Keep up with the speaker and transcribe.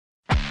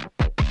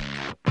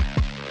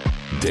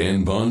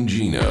Dan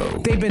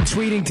Bongino. They've been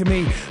tweeting to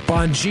me,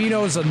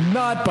 Bongino's a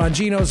nut,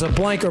 Bongino's a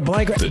blanker.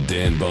 The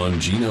Dan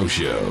Bongino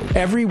Show.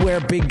 Everywhere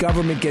big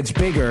government gets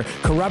bigger,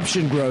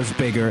 corruption grows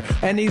bigger,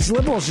 and these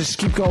liberals just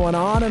keep going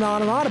on and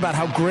on and on about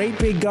how great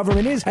big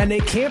government is, and they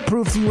can't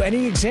prove to you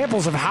any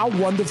examples of how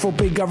wonderful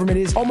big government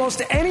is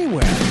almost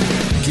anywhere.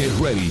 Get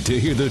ready to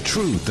hear the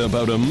truth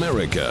about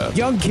America.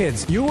 Young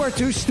kids, you are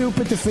too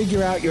stupid to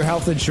figure out your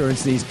health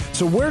insurance needs,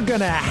 so we're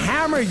going to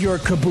hammer your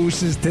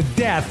cabooses to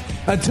death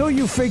until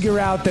you figure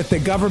out that the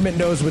government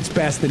knows what's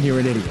best and you're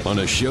an idiot. On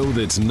a show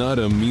that's not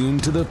immune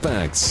to the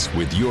facts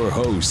with your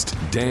host,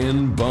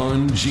 Dan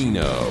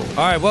Bongino.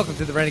 All right, welcome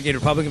to the Renegade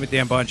Republican with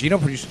Dan Bongino.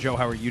 Producer Joe,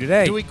 how are you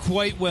today? Doing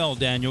quite well,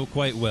 Daniel,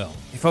 quite well.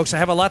 Hey, folks, I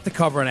have a lot to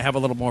cover, and I have a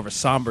little more of a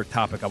somber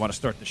topic I want to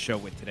start the show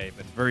with today,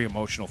 but it's very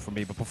emotional for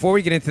me. But before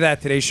we get into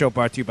that, today's show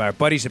brought to you by our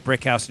buddies at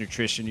Brickhouse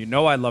Nutrition. You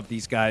know I love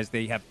these guys.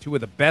 They have two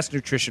of the best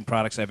nutrition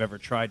products I've ever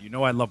tried. You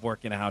know I love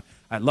working out.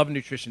 I love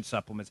nutrition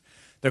supplements.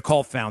 They're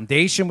called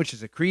Foundation, which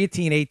is a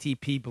creatine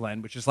ATP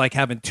blend, which is like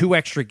having 2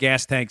 extra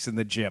gas tanks in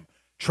the gym.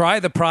 Try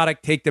the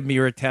product, take the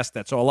mirror test.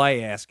 That's all I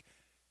ask.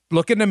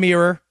 Look in the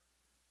mirror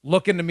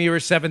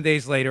 7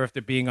 days later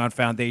after being on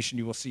Foundation.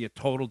 You will see a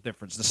total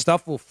difference. The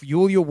stuff will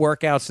fuel your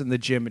workouts in the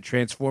gym and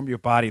transform your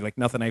body like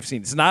nothing I've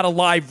seen. It's not a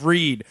live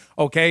read,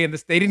 okay? And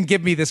they didn't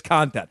give me this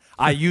content.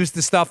 I use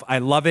the stuff. I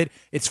love it.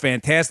 It's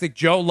fantastic.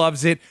 Joe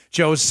loves it.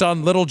 Joe's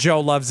son, little Joe,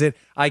 loves it.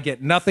 I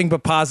get nothing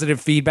but positive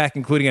feedback,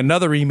 including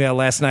another email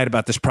last night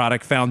about this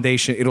product,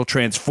 Foundation. It'll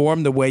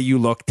transform the way you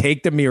look.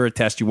 Take the mirror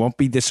test. You won't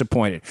be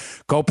disappointed.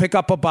 Go pick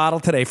up a bottle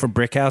today from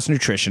Brickhouse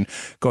Nutrition.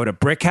 Go to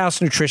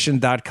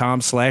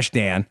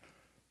brickhousenutrition.com/Dan.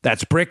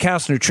 That's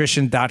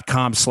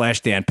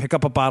brickhousenutrition.com/Dan. Pick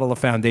up a bottle of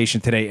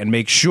Foundation today and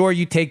make sure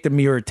you take the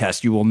mirror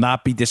test. You will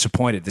not be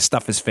disappointed. This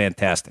stuff is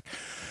fantastic.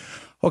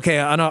 Okay,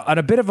 on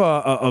a bit of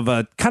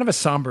a kind of a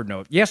somber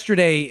note,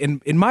 yesterday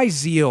in my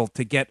zeal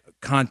to get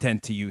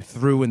content to you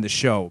through in the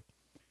show,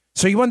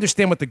 so you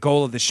understand what the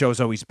goal of the show has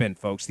always been,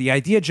 folks. The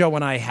idea Joe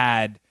and I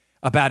had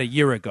about a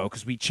year ago,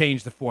 because we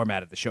changed the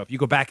format of the show. If you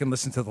go back and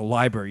listen to the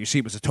library, you see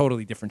it was a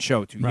totally different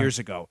show 2 years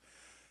ago.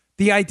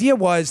 The idea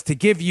was to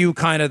give you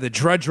kind of the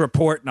Drudge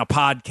Report in a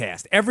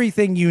podcast,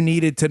 everything you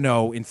needed to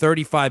know in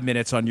 35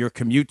 minutes on your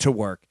commute to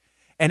work,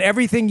 and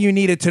everything you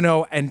needed to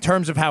know in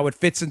terms of how it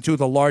fits into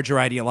the larger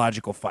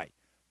ideological fight.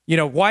 You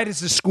know, why does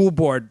the school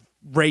board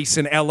race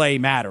in L.A.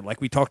 matter, like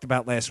we talked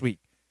about last week?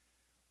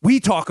 We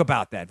talk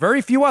about that.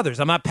 Very few others.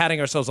 I'm not patting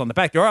ourselves on the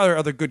back. There are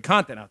other good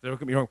content out there. Don't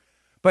get me wrong.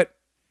 But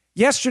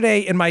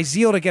yesterday, in my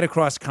zeal to get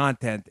across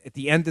content, at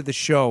the end of the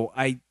show,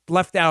 I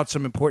left out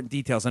some important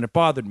details, and it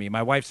bothered me.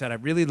 My wife said, I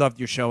really loved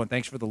your show, and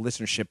thanks for the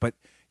listenership. But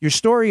your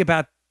story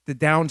about the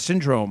Down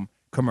syndrome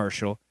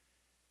commercial,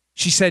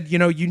 she said, you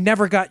know, you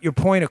never got your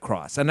point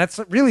across. And that's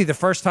really the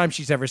first time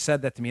she's ever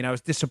said that to me. And I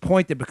was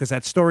disappointed because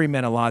that story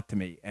meant a lot to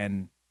me.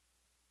 And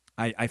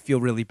I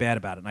feel really bad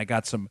about it. And I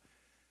got some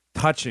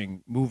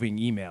touching, moving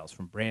emails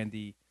from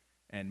Brandy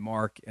and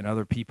Mark and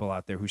other people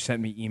out there who sent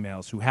me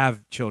emails who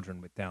have children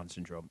with Down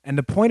syndrome. And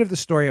the point of the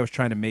story I was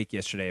trying to make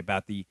yesterday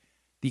about the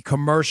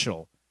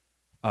commercial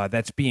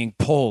that's being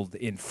pulled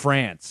in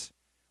France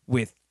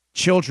with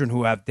children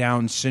who have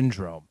Down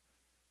syndrome.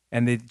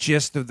 And the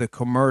gist of the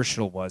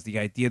commercial was, the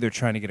idea they're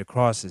trying to get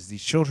across is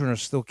these children are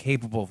still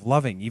capable of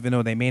loving, even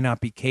though they may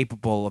not be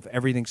capable of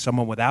everything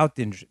someone without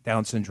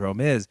Down syndrome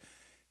is.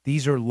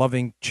 These are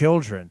loving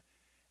children.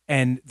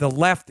 And the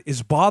left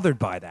is bothered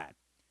by that.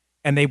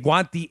 And they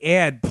want the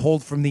ad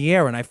pulled from the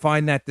air. And I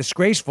find that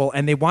disgraceful.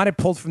 And they want it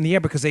pulled from the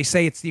air because they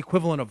say it's the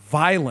equivalent of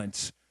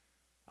violence.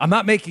 I'm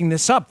not making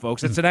this up,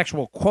 folks. It's an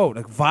actual quote,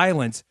 like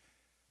violence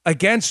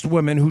against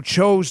women who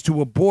chose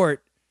to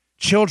abort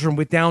children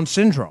with Down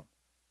syndrome.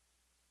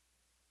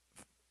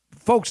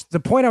 Folks, the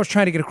point I was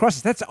trying to get across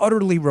is that's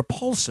utterly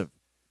repulsive.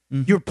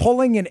 Mm-hmm. You're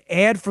pulling an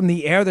ad from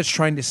the air that's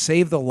trying to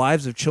save the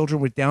lives of children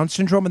with Down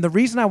syndrome. And the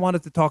reason I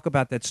wanted to talk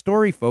about that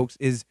story, folks,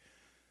 is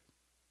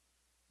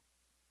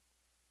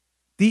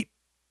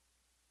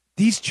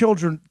these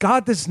children,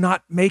 God does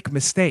not make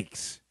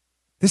mistakes.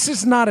 This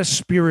is not a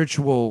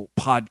spiritual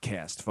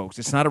podcast, folks.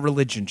 It's not a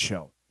religion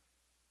show.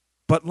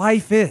 But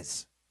life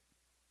is.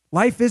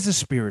 Life is a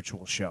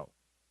spiritual show.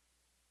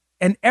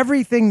 And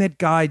everything that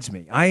guides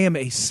me, I am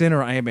a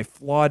sinner. I am a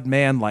flawed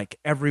man like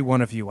every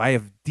one of you. I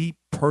have deep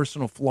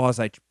personal flaws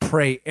I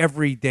pray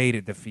every day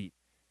to defeat.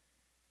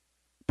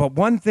 But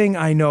one thing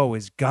I know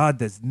is God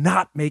does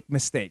not make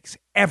mistakes,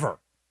 ever.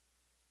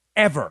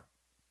 Ever.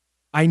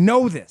 I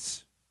know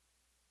this.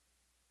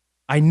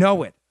 I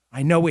know it.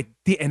 I know it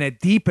in a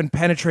deep and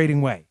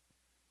penetrating way.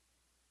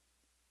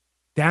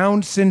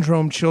 Down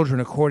syndrome children,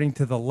 according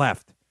to the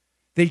left,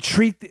 they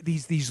treat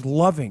these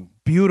loving,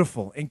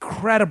 beautiful,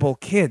 incredible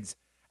kids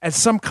as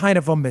some kind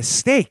of a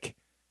mistake.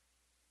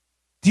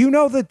 Do you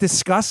know the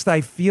disgust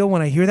I feel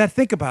when I hear that?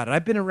 Think about it.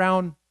 I've been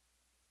around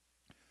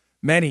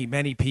many,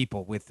 many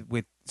people with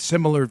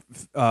similar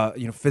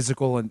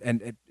physical and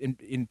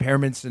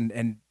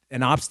impairments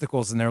and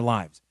obstacles in their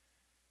lives.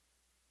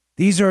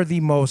 These are the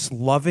most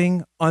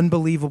loving,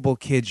 unbelievable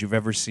kids you've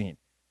ever seen.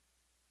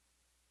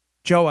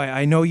 Joe,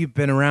 I know you've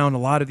been around a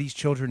lot of these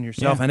children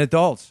yourself and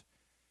adults.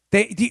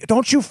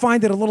 Don't you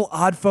find it a little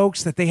odd,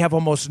 folks, that they have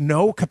almost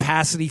no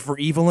capacity for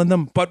evil in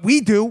them? But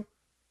we do.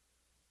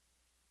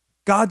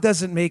 God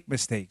doesn't make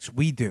mistakes.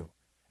 We do.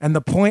 And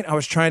the point I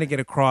was trying to get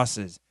across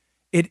is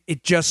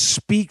it just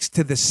speaks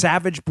to the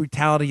savage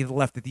brutality of the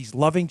left, that these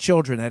loving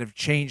children that have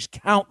changed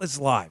countless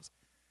lives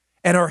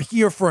and are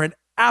here for an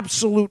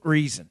absolute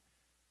reason,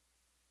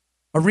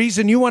 a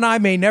reason you and I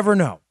may never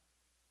know,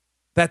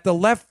 that the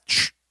left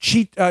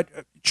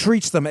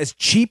treats them as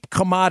cheap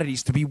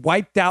commodities to be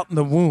wiped out in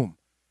the womb.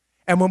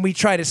 And when we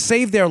try to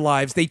save their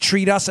lives, they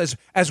treat us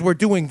as we're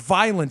doing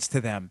violence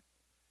to them,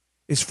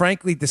 is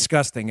frankly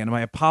disgusting. And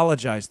I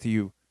apologize to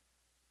you,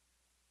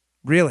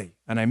 really,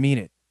 and I mean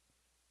it,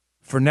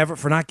 for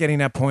not getting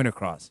that point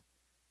across.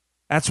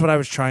 That's what I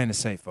was trying to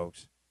say,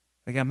 folks.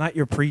 Like, I'm not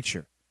your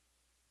preacher,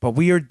 but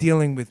we are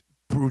dealing with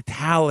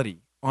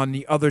brutality on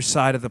the other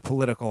side of the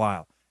political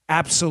aisle.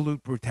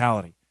 Absolute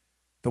brutality.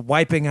 The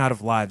wiping out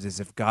of lives as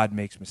if God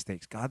makes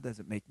mistakes. God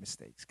doesn't make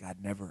mistakes. God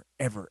never,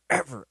 ever,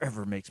 ever,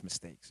 ever makes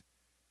mistakes.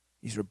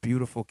 These are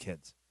beautiful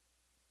kids.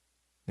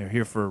 They're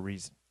here for a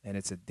reason. And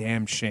it's a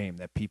damn shame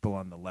that people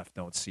on the left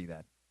don't see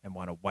that and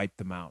want to wipe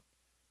them out.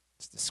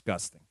 It's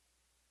disgusting.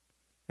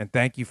 And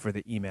thank you for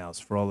the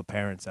emails, for all the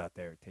parents out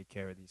there who take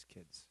care of these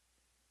kids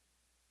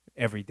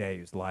every day,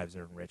 whose lives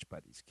are enriched by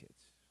these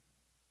kids.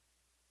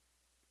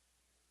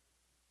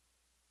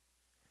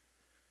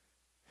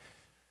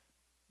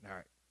 All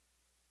right.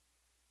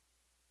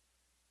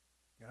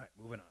 All right,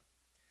 moving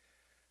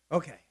on.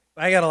 Okay,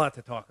 I got a lot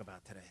to talk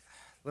about today.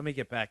 Let me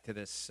get back to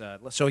this.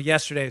 So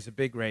yesterday was a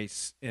big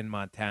race in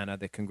Montana,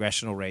 the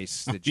congressional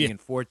race, the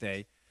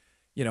Gianforte,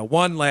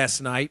 won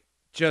last night.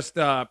 Just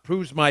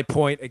proves my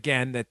point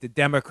again that the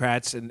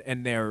Democrats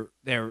and their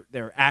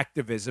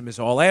activism is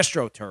all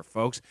AstroTurf,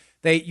 folks.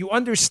 You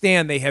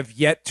understand they have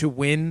yet to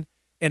win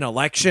an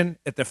election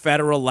at the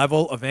federal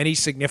level of any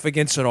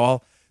significance at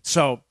all.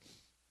 So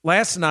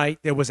last night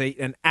there was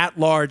an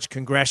at-large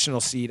congressional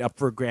seat up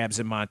for grabs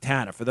in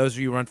Montana. For those of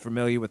you who are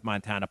unfamiliar with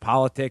Montana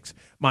politics,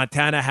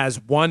 Montana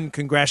has one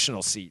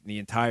congressional seat in the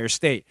entire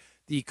state.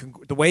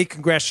 The way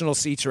congressional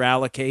seats are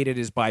allocated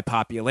is by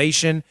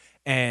population.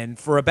 And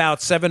for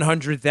about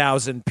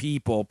 700,000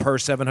 people, per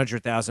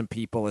 700,000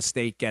 people, a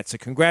state gets a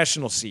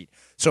congressional seat.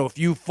 So if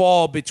you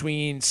fall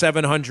between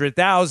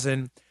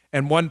 700,000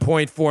 and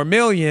 1.4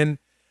 million,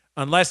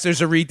 unless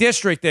there's a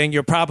redistricting,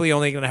 you're probably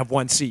only going to have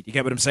one seat. You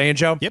get what I'm saying,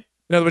 Joe? Yep.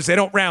 In other words, they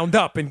don't round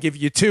up and give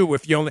you two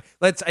if you only,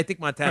 I think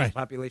Montana's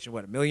population,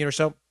 a million or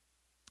so?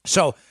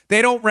 So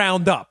they don't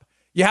round up.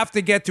 You have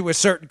to get to a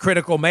certain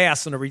critical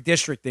mass in a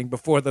redistricting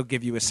before they'll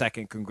give you a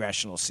second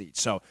congressional seat.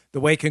 So the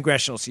way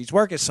congressional seats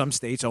work is some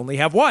states only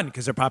have one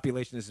because their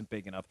population isn't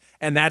big enough.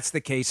 And that's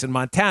the case in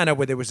Montana,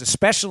 where there was a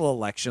special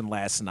election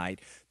last night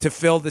to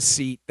fill the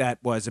seat that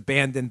was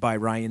abandoned by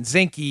Ryan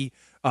Zinke,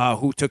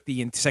 who took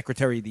the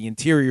Secretary of the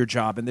Interior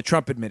job in the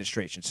Trump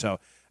administration. So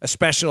a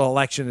special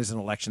election is an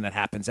election that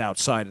happens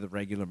outside of the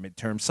regular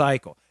midterm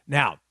cycle.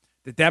 Now,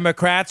 the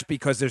Democrats,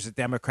 because there's a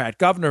Democrat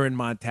governor in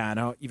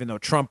Montana, even though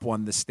Trump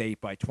won the state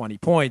by 20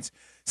 points,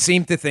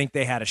 seemed to think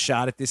they had a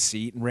shot at this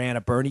seat and ran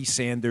a Bernie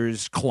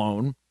Sanders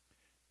clone.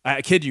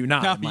 I kid you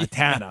not, in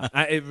Montana,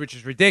 which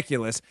is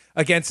ridiculous,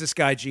 against this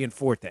guy,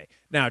 Gianforte.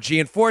 Now,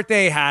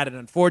 Gianforte had an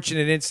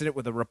unfortunate incident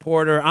with a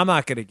reporter. I'm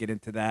not going to get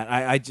into that.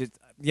 I just,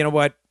 you know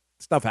what?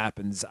 Stuff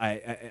happens.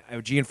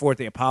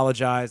 Gianforte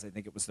apologized. I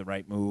think it was the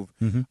right move.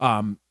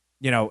 Mm-hmm.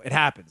 It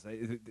happens.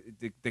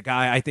 The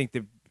guy,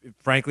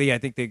 frankly, I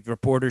think the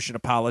reporter should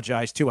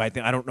apologize too. I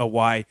don't know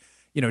why,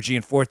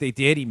 Gianforte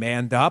did. He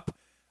manned up.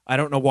 I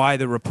don't know why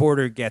the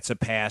reporter gets a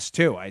pass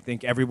too. I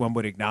think everyone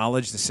would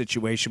acknowledge the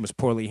situation was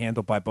poorly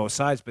handled by both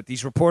sides, but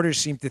these reporters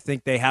seem to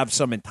think they have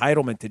some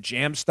entitlement to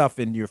jam stuff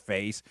in your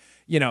face,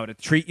 to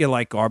treat you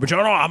like garbage. Oh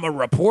no, I'm a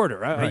reporter.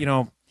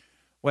 Right.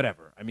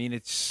 Whatever. I mean,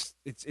 it's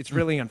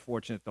really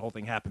unfortunate the whole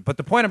thing happened. But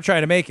the point I'm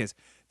trying to make is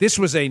this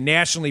was a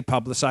nationally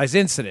publicized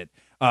incident,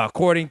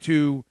 according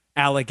to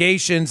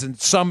allegations and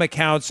some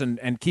accounts,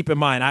 and keep in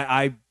mind,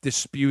 I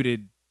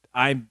disputed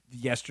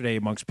yesterday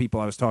amongst people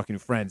I was talking to,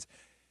 friends,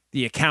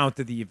 the account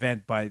of the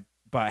event by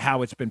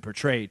how it's been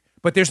portrayed.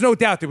 But there's no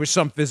doubt there was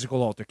some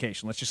physical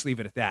altercation. Let's just leave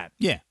it at that.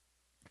 Yeah.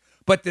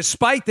 But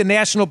despite the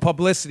national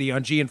publicity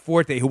on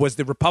Gianforte, who was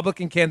the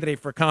Republican candidate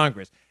for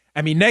Congress,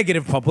 I mean,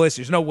 negative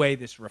publicity, there's no way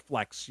this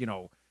reflects,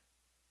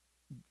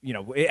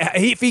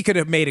 if he could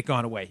have made it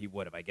gone away, he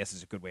would have, I guess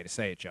is a good way to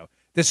say it, Joe.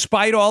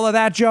 Despite all of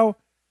that, Joe,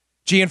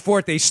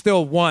 Gianforte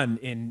still won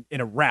in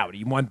a rout.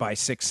 He won by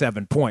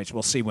 6-7 points.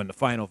 We'll see when the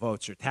final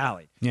votes are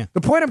tallied. Yeah.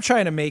 The point I'm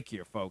trying to make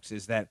here, folks,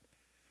 is that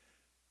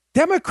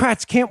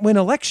Democrats can't win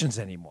elections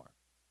anymore.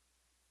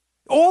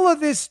 All of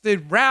this, the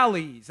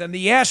rallies and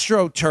the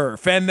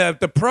AstroTurf and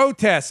the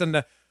protests and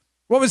the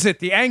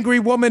Angry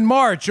Woman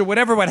March or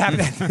whatever what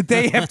happened the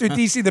day after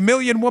D.C., the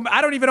Million Woman,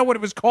 I don't even know what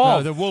it was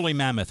called. No, the Woolly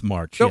Mammoth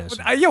March, yes.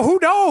 Who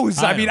knows?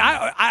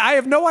 I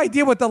have no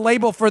idea what the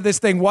label for this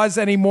thing was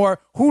anymore.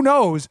 Who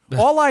knows?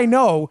 All I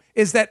know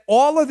is that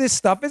all of this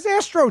stuff is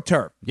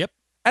AstroTurf. Yep.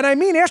 And I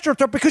mean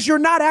AstroTurf because you're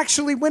not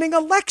actually winning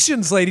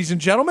elections, ladies and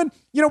gentlemen.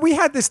 You know, we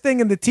had this thing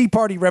in the Tea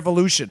Party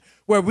Revolution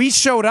where we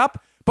showed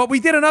up, but we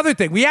did another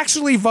thing. We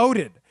actually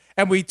voted,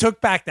 and we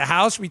took back the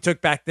House, we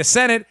took back the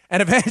Senate,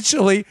 and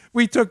eventually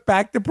we took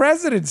back the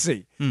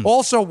presidency.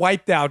 Also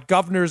wiped out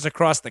governors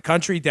across the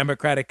country,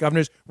 Democratic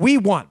governors. We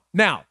won.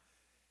 Now,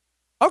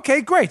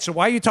 okay, great. So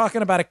why are you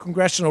talking about a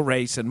congressional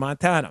race in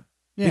Montana?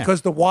 Yeah.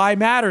 Because the why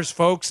matters,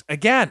 folks.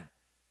 Again,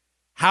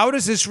 how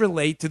does this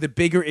relate to the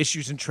bigger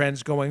issues and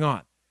trends going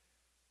on?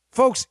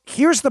 Folks,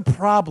 here's the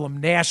problem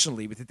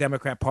nationally with the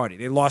Democrat Party.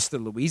 They lost the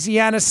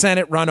Louisiana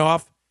Senate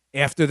runoff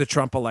after the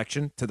Trump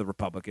election to the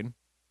Republican.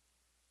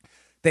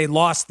 They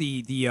lost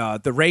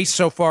the race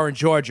so far in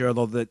Georgia,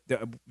 although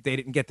they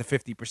didn't get the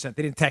 50%.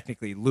 They didn't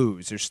technically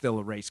lose. There's still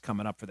a race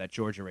coming up for that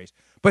Georgia race.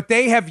 But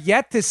they have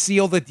yet to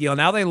seal the deal.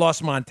 Now they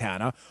lost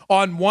Montana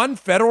on one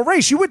federal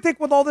race. You would think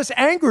with all this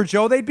anger,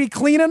 Joe, they'd be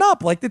cleaning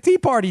up like the Tea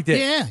Party did.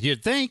 Yeah,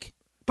 you'd think.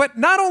 But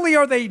not only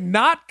are they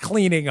not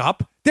cleaning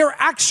up, they're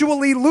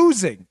actually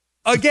losing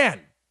again.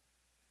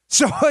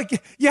 So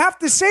like, you have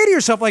to say to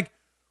yourself, like,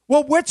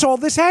 well, where's all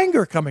this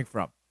anger coming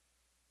from?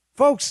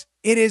 Folks,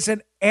 it is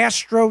an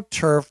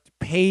AstroTurf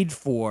paid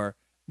for.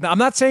 Now, I'm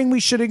not saying we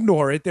should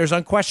ignore it. There's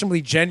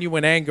unquestionably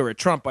genuine anger at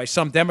Trump by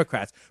some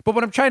Democrats. But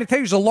what I'm trying to tell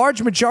you is a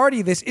large majority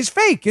of this is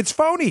fake. It's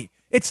phony.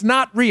 It's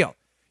not real.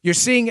 You're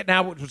seeing it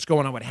now with what's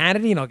going on with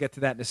Hannity, and I'll get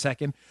to that in a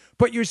second.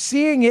 But you're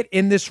seeing it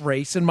in this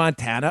race in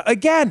Montana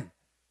again.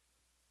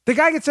 The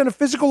guy gets in a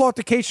physical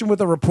altercation with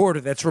a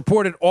reporter that's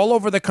reported all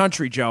over the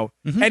country, Joe,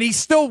 and he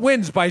still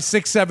wins by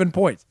 6-7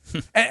 points.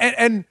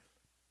 and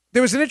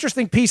there was an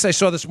interesting piece I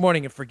saw this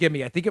morning, and forgive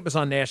me, I think it was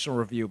on National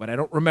Review, but I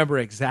don't remember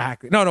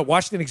exactly. No,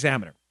 Washington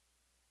Examiner.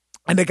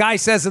 And the guy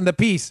says in the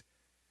piece,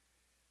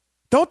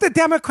 don't the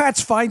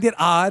Democrats find it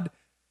odd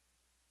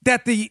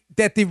that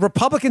the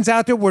Republicans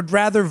out there would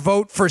rather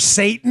vote for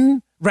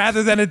Satan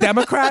rather than a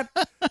Democrat?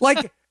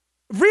 Like,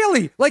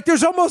 really? Like,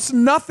 there's almost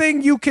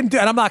nothing you can do.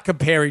 And I'm not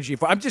comparing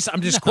G4.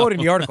 I'm just quoting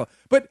the article.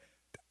 But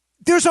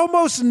there's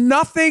almost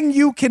nothing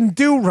you can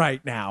do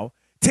right now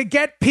to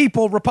get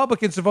people,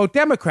 Republicans, to vote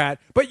Democrat,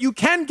 but you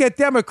can get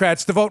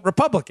Democrats to vote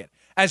Republican,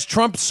 as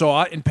Trump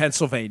saw in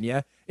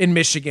Pennsylvania, in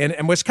Michigan,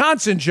 and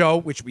Wisconsin, Joe,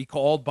 which we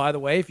called, by the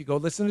way, if you go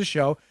listen to the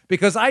show,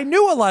 because I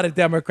knew a lot of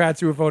Democrats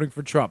who were voting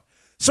for Trump.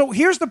 So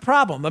here's the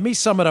problem. Let me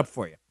sum it up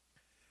for you.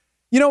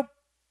 You know,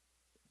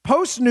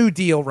 post-New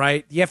Deal,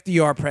 right, the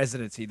FDR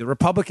presidency, the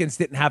Republicans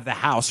didn't have the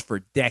House for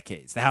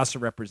decades, the House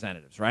of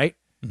Representatives, right?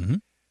 Mm-hmm.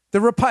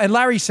 And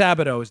Larry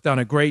Sabato has done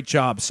a great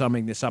job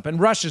summing this up, and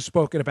Rush has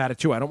spoken about it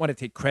too. I don't want to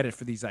take credit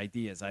for these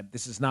ideas.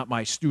 This is not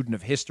my student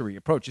of history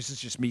approach. This is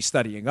just me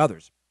studying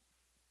others.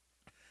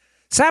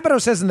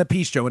 Sabato says in the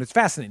piece, Joe, and it's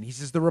fascinating, he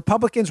says the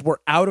Republicans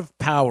were out of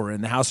power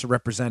in the House of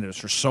Representatives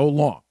for so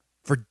long,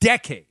 for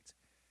decades,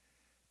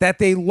 that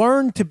they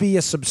learned to be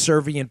a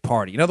subservient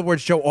party. In other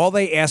words, Joe, all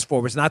they asked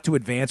for was not to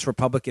advance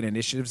Republican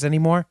initiatives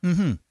anymore,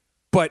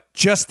 but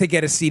just to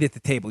get a seat at the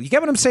table. You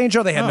get what I'm saying,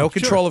 Joe? They had no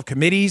control of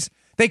committees.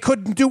 They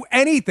couldn't do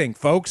anything,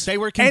 folks. They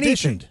were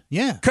conditioned.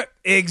 Anything. Yeah.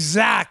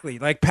 Exactly.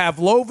 Like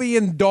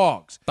Pavlovian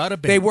dogs.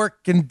 Bada bing. They were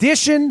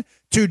conditioned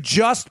to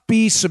just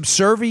be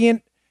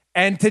subservient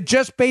and to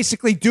just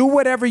basically do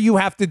whatever you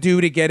have to do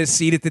to get a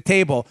seat at the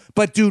table,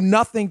 but do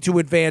nothing to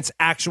advance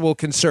actual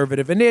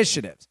conservative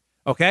initiatives.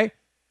 Okay?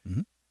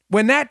 Mm-hmm.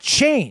 When that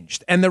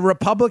changed and the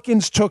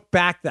Republicans took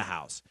back the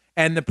House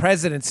and the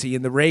presidency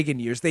in the Reagan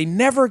years, they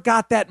never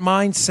got that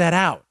mindset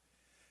out.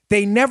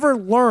 They never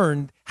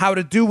learned how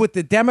to do what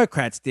the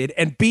Democrats did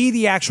and be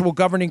the actual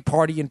governing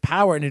party in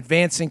power and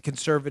advancing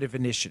conservative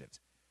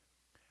initiatives.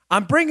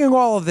 I'm bringing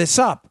all of this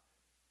up,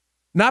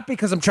 not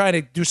because I'm trying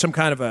to do some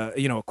kind of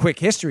a quick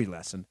history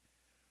lesson,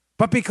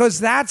 but because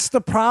that's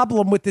the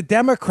problem with the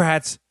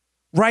Democrats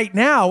right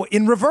now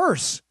in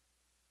reverse.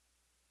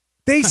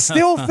 They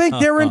still think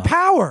they're in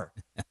power.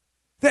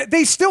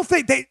 They still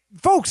think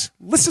folks,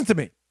 listen to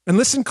me and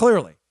listen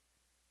clearly.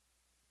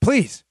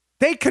 Please,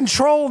 they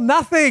control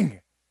nothing.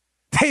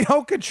 They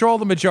don't control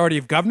the majority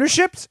of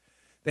governorships.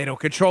 They don't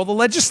control the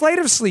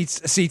legislative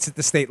seats at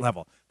the state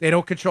level. They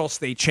don't control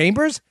state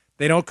chambers.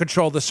 They don't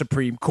control the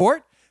Supreme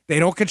Court. They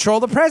don't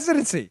control the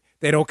presidency.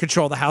 They don't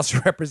control the House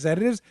of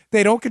Representatives.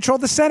 They don't control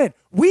the Senate.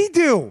 We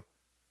do.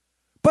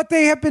 But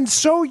they have been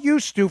so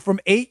used to, from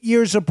 8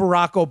 years of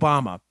Barack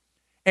Obama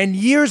and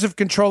years of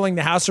controlling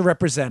the House of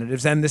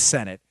Representatives and the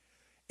Senate,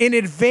 in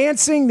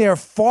advancing their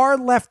far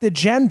left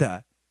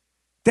agenda,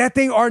 that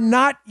they are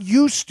not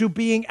used to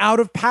being out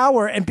of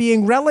power and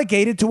being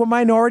relegated to a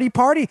minority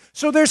party.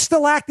 So they're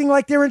still acting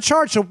like they're in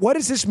charge. So what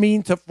does this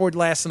mean for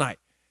last night?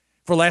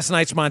 For last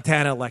night's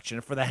Montana election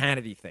and for the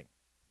Hannity thing?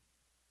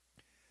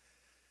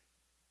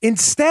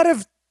 Instead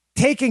of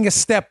taking a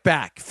step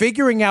back,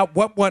 figuring out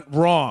what went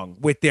wrong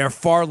with their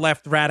far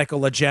left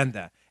radical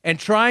agenda and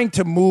trying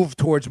to move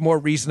towards more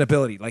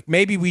reasonability, like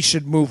maybe we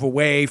should move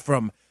away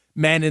from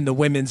men in the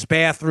women's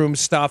bathroom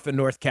stuff in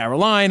North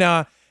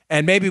Carolina,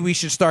 and maybe we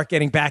should start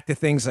getting back to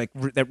things like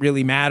that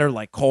really matter,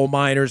 like coal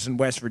miners in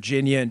West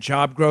Virginia and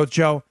job growth,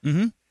 Joe.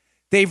 Mm-hmm.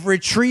 They've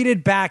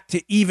retreated back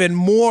to even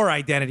more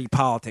identity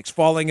politics,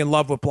 falling in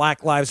love with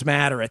Black Lives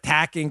Matter,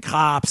 attacking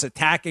cops,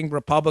 attacking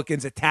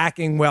Republicans,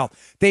 attacking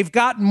wealth. They've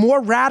gotten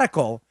more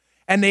radical,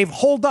 and they've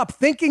holed up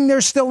thinking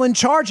they're still in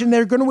charge and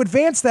they're going to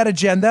advance that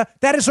agenda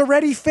that has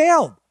already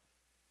failed.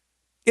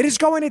 It is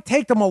going to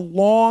take them a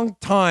long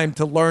time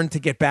to learn to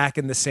get back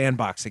in the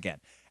sandbox again.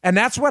 And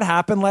that's what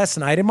happened last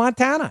night in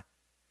Montana.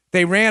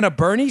 They ran a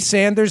Bernie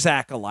Sanders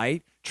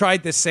acolyte,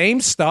 tried the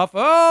same stuff.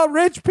 Oh,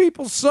 rich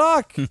people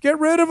suck. Get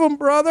rid of them,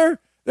 brother.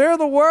 They're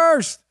the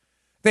worst.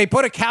 They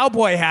put a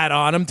cowboy hat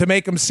on him to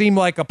make him seem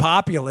like a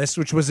populist,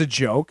 which was a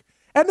joke.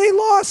 And they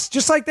lost,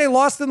 just like they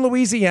lost in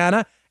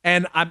Louisiana.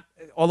 And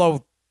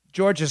although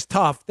Georgia's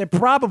tough, they're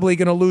probably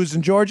going to lose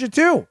in Georgia,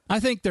 too. I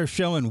think they're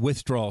showing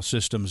withdrawal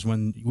systems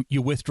when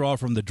you withdraw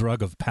from the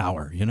drug of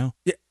power, you know?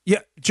 Yeah,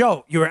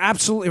 Joe, you're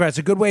absolutely right. It's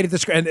a good way to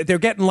describe it. They're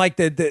getting like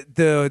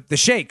the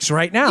shakes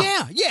right now.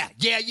 Yeah.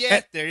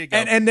 There you go.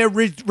 And they're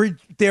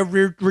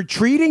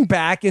retreating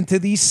back into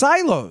these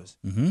silos.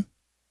 Mm-hmm.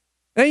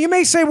 Now, you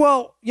may say,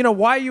 well,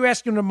 why are you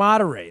asking them to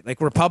moderate? Like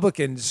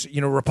Republicans,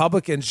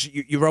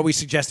 you're always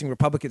suggesting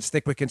Republicans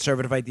stick with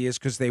conservative ideas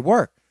because they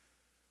work.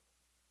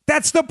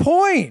 That's the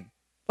point.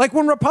 Like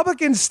when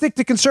Republicans stick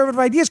to conservative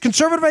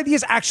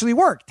ideas actually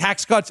work.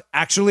 Tax cuts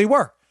actually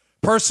work.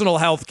 Personal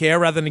health care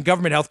rather than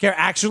government health care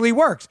actually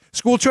works.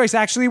 School choice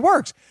actually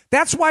works.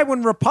 That's why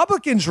when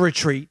Republicans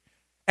retreat,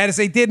 as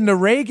they did in the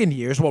Reagan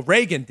years, well,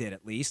 Reagan did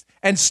at least,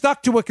 and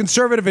stuck to a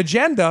conservative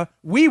agenda,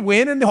 we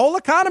win and the whole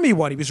economy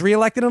won. He was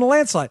reelected in a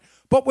landslide.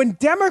 But when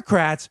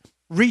Democrats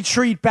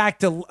retreat back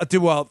to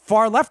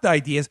far left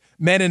ideas,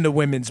 men in the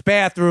women's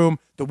bathroom,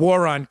 the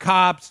war on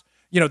cops,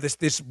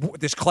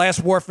 this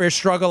class warfare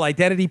struggle,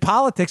 identity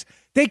politics,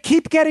 they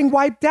keep getting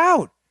wiped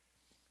out.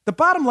 The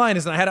bottom line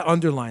is, and I had to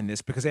underline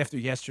this because after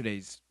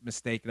yesterday's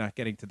mistake not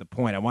getting to the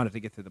point, I wanted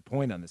to get to the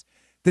point on this.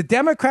 The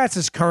Democrats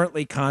is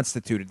currently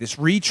constituted, this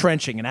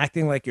retrenching and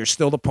acting like you're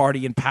still the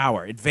party in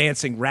power,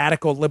 advancing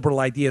radical liberal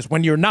ideas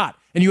when you're not,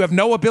 and you have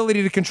no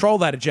ability to control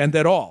that agenda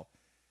at all,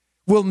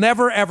 will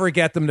never, ever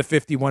get them to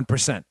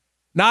 51%.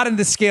 Not in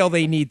the scale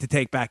they need to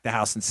take back the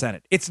House and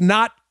Senate. It's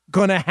not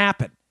going to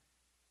happen.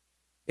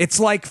 It's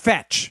like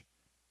Fetch.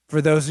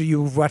 For those of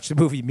you who've watched the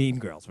movie Mean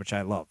Girls, which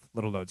I love,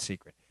 little known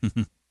secret.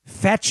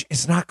 Fetch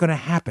is not going to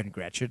happen,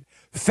 Gretchen.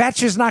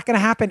 Fetch is not going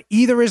to happen.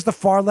 Either is the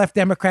far-left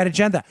Democrat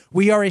agenda.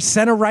 We are a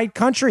center-right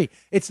country.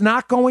 It's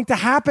not going to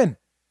happen.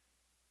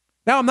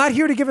 Now, I'm not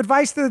here to give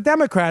advice to the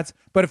Democrats,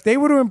 but if they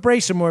were to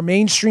embrace a more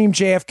mainstream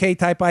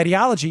JFK-type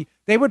ideology,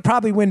 they would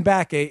probably win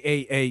back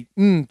a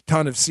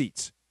ton of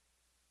seats.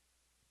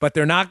 But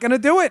they're not going to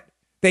do it.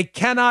 They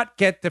cannot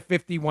get to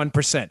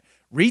 51%.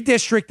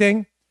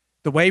 Redistricting,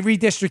 the way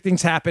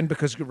redistricting's happened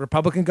because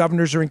Republican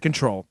governors are in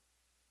control,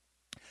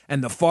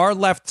 and the far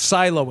left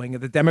siloing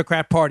of the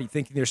Democrat Party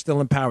thinking they're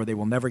still in power, they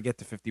will never get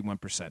to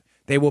 51%.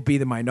 They will be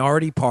the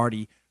minority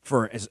party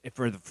for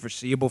the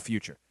foreseeable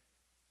future.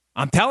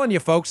 I'm telling you,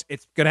 folks,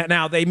 it's gonna.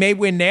 Now they may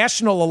win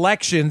national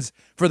elections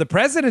for the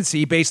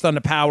presidency based on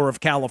the power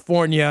of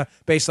California,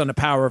 based on the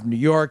power of New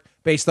York,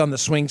 based on the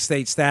swing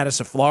state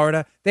status of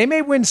Florida. They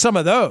may win some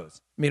of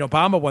those. I mean,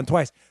 Obama won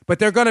twice, but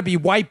they're going to be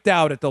wiped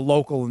out at the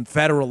local and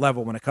federal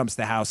level when it comes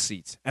to House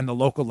seats and the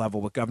local level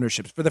with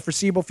governorships for the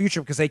foreseeable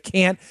future because they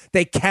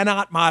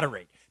cannot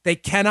moderate. They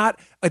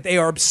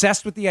are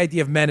obsessed with the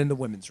idea of men in the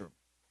women's room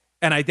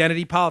and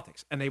identity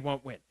politics, and they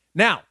won't win.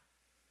 Now,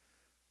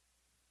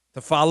 to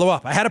follow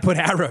up, I had to put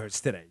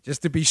arrows today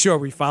just to be sure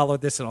we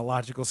followed this in a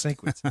logical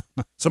sequence.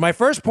 So my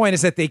first point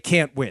is that they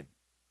can't win.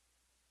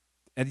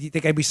 And do you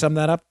think we summed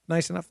that up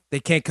nice enough?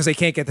 They can't because they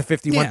can't get to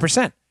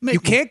 51%. You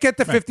can't get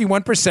to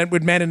 51%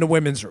 with men in the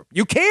women's room.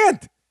 You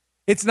can't.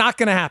 It's not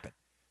going to happen.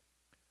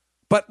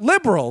 But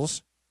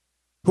liberals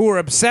who are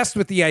obsessed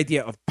with the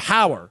idea of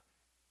power,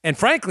 and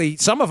frankly,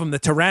 some of them the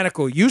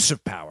tyrannical use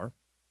of power,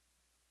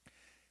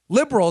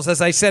 liberals,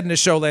 as I said in the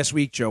show last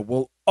week, Joe,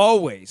 will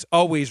always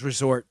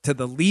resort to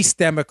the least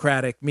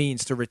democratic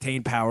means to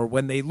retain power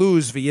when they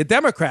lose via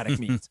democratic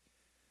means.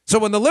 So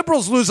when the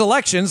liberals lose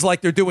elections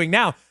like they're doing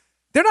now,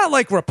 they're not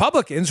like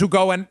Republicans who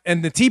go and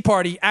the Tea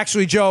Party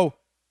actually, Joe,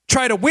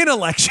 try to win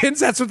elections.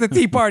 That's what the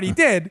Tea Party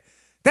did.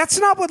 That's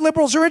not what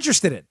liberals are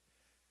interested in.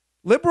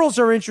 Liberals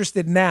are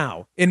interested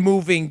now in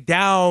moving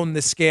down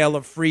the scale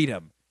of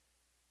freedom.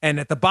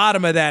 And at the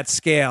bottom of that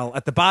scale,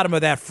 at the bottom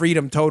of that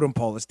freedom totem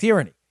pole is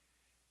tyranny.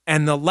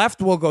 And the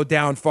left will go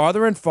down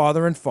farther and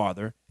farther and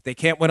farther. If they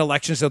can't win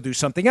elections, they'll do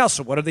something else.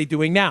 So what are they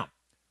doing now?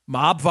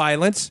 Mob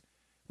violence.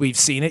 We've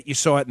seen it. You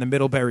saw it in the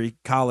Middlebury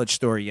College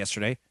story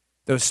yesterday.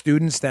 Those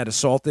students that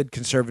assaulted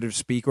conservative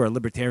speaker, or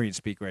libertarian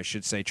speaker, I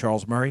should say,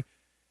 Charles Murray,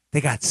 they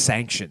got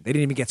sanctioned. They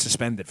didn't even get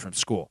suspended from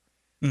school.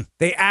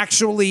 They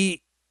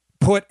actually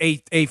put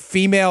a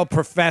female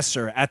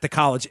professor at the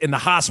college in the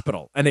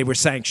hospital, and they were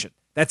sanctioned.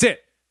 That's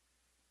it.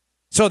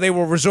 So they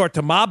will resort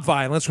to mob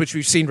violence, which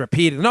we've seen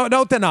repeated. No,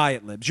 don't deny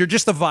it, libs. You're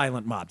just a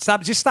violent mob.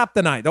 Stop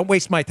denying it. Don't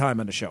waste my time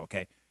on the show,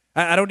 okay?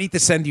 I don't need to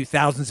send you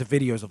thousands of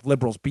videos of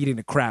liberals beating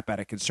the crap out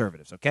of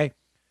conservatives, okay?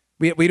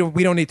 We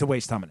don't need to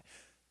waste time on it.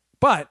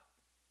 But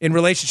in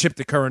relationship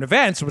to current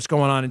events, what's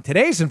going on in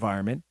today's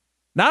environment,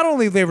 not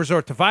only do they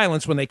resort to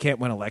violence when they can't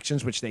win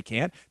elections, which they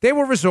can't, they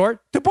will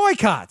resort to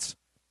boycotts.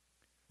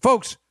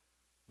 Folks,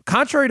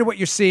 contrary to what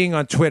you're seeing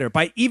on Twitter,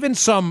 by even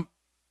some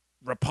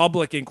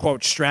Republican,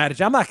 quote,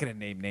 strategy, I'm not going to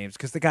name names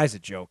because the guy's a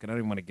joke, and I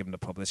don't even want to give him the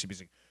publicity. He's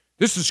like,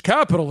 this is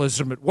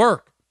capitalism at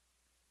work.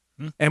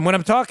 And what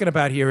I'm talking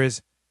about here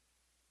is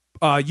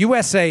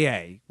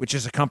USAA, which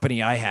is a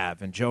company I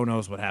have, and Joe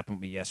knows what happened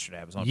with me yesterday.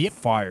 I was on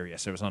fire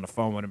yesterday. I was on the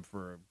phone with him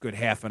for a good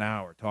half an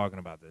hour talking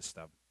about this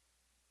stuff.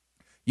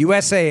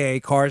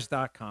 USAA,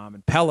 Cars.com,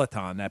 and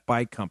Peloton, that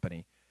bike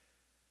company,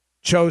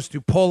 chose to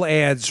pull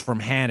ads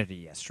from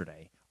Hannity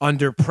yesterday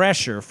under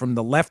pressure from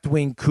the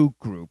left-wing kook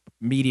group,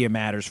 Media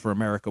Matters for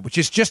America, which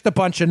is just a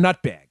bunch of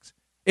nutbags.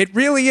 It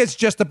really is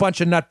just a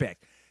bunch of nutbags.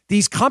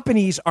 These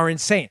companies are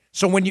insane.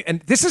 So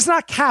and this is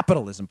not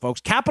capitalism,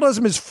 folks.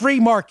 Capitalism is free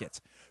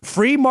markets.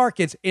 Free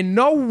markets in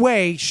no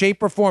way,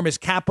 shape, or form is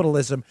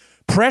capitalism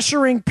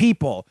pressuring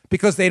people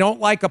because they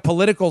don't like a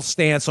political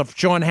stance of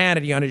Sean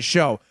Hannity on his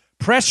show,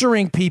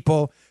 pressuring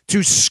people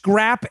to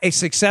scrap a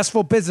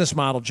successful business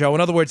model, Joe. In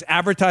other words,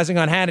 advertising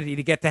on Hannity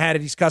to get to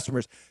Hannity's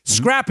customers,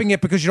 scrapping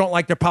it because you don't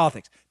like their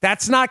politics.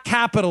 That's not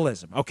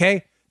capitalism,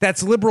 okay?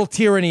 That's liberal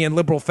tyranny and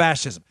liberal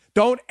fascism.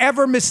 Don't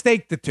ever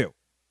mistake the two.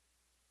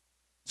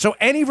 So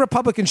any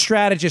Republican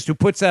strategist who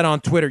puts that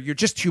on Twitter, you're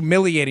just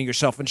humiliating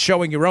yourself and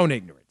showing your own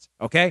ignorance,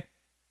 okay?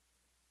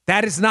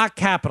 That is not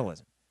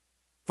capitalism.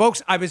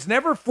 Folks, I was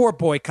never for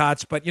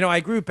boycotts, but, I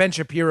agree with Ben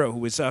Shapiro, who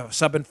was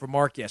subbing for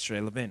Mark yesterday,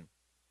 Levin.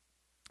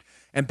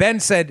 And Ben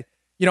said,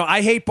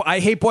 I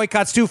hate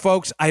boycotts too,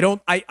 folks. I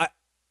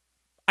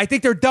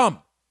think they're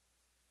dumb.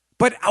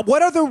 But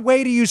what other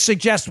way do you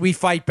suggest we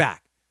fight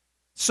back?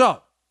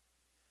 So,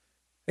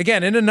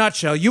 again, in a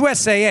nutshell,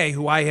 USAA,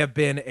 who I have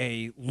been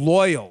a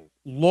loyal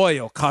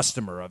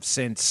customer of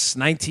since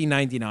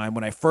 1999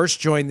 when I first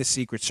joined the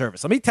Secret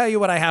Service. Let me tell you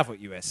what I have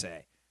with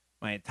USA.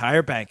 My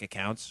entire bank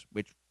accounts,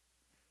 which,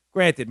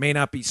 granted, may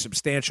not be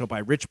substantial by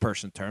rich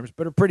person terms,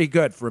 but are pretty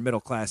good for a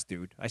middle-class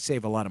dude. I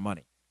save a lot of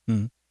money.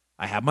 Mm-hmm.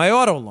 I have my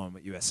auto loan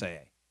with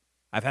USAA.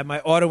 I've had my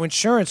auto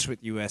insurance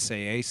with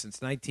USAA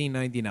since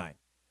 1999.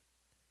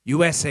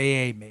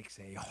 USAA makes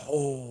a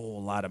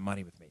whole lot of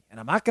money with me. And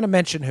I'm not going to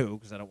mention who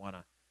because I don't want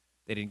to.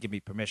 They didn't give me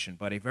permission,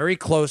 but a very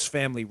close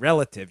family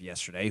relative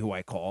yesterday who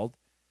I called,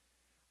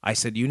 I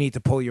said, you need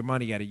to pull your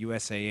money out of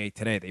USAA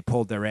today. They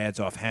pulled their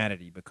ads off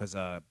Hannity because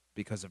of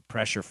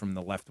pressure from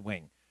the left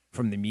wing,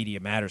 from the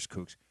Media Matters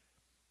kooks.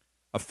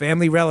 A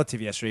family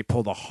relative yesterday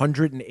pulled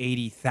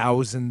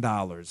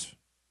 $180,000.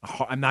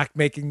 I'm not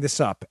making this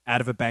up, out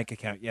of a bank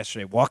account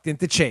yesterday. Walked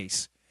into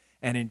Chase,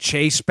 and in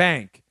Chase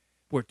Bank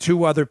were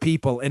two other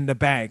people in the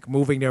bank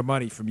moving their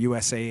money from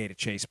USAA to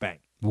Chase Bank.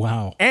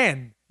 Wow.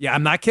 And, yeah,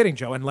 I'm not kidding,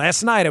 Joe. And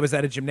last night I was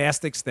at a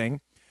gymnastics thing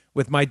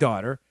with my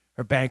daughter,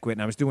 her banquet,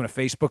 and I was doing a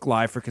Facebook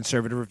Live for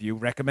Conservative Review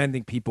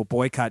recommending people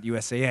boycott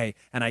USAA.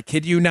 And I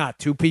kid you not,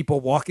 two people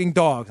walking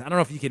dogs. I don't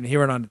know if you can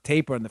hear it on the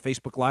tape or on the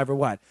Facebook Live or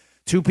what.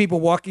 Two people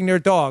walking their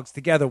dogs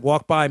together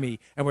walked by me,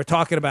 and we're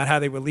talking about how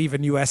they were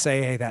leaving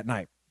USAA that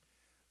night.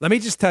 Let me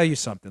just tell you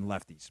something,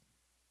 lefties.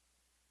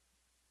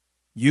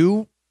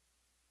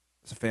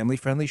 It's a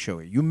family-friendly show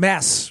here. You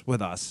mess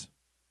with us,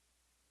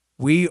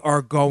 we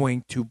are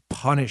going to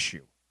punish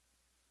you.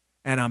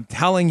 And I'm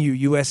telling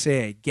you,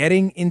 USAA,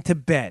 getting into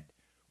bed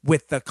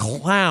with the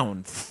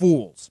clown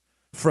fools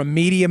from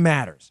Media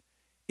Matters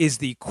is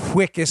the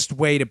quickest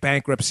way to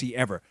bankruptcy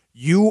ever.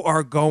 You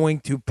are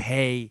going to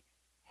pay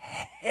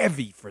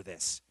heavy for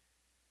this.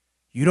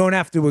 You don't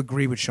have to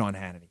agree with Sean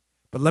Hannity.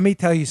 But let me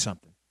tell you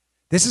something.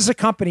 This is a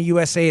company,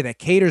 USAA, that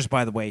caters,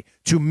 by the way,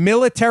 to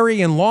military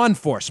and law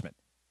enforcement.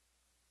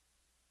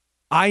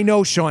 I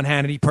know Sean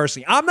Hannity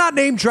personally. I'm not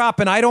name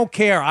dropping. I don't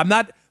care.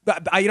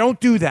 I don't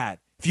do that.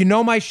 If you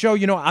know my show,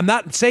 you know I'm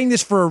not saying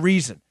this for a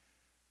reason.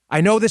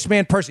 I know this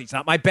man personally. He's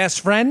not my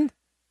best friend,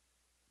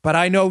 but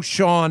I know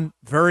Sean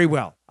very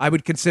well. I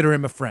would consider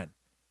him a friend.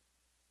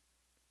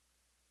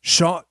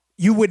 Sean,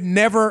 you would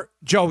never,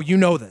 Joe, you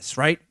know this,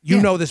 right? You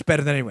know this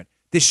better than anyone.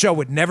 This show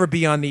would never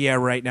be on the air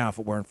right now if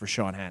it weren't for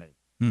Sean Hannity.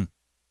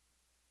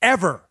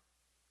 Ever.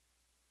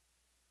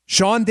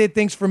 Sean did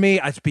things for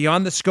me. It's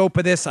beyond the scope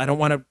of this. I don't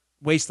want to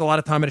waste a lot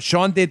of time on it.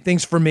 Sean did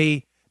things for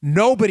me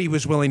nobody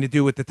was willing to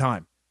do at the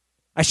time.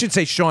 I should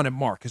say Sean and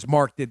Mark, because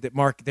Mark did that.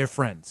 Mark, they're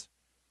friends.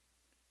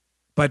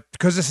 But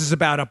because this is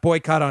about a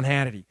boycott on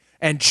Hannity.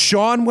 And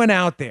Sean went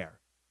out there.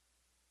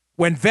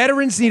 When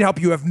veterans need help,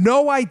 you have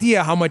no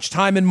idea how much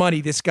time and money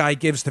this guy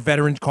gives to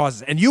veteran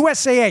causes. And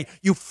USAA,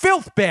 you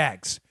filth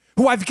bags,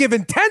 who I've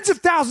given tens of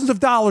thousands of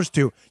dollars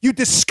to, you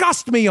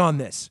disgust me on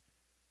this.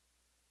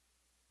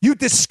 You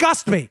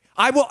disgust me.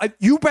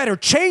 You better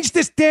change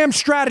this damn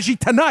strategy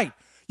tonight.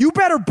 You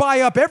better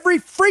buy up every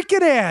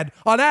freaking ad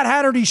on that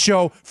Hannity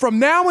show from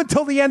now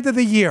until the end of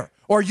the year,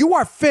 or you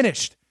are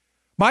finished.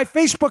 My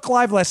Facebook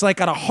Live last night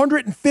got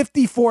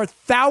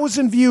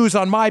 154,000 views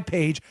on my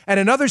page and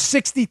another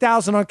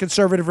 60,000 on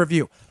Conservative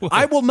Review.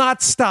 I will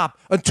not stop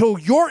until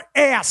your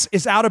ass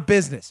is out of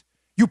business.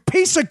 You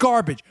piece of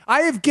garbage.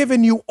 I have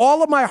given you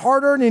all of my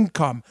hard-earned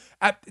income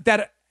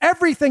that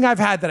everything I've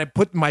had that I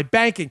put in my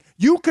banking,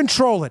 you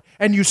control it,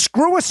 and you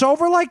screw us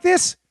over like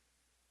this,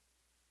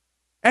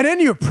 and then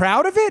you're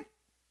proud of it?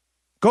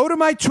 Go to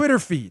my Twitter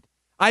feed.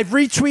 I've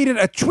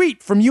retweeted a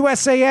tweet from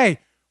USAA.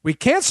 We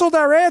canceled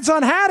our ads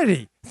on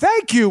Hannity.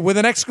 Thank you, with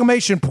an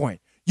exclamation point.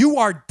 You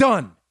are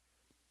done.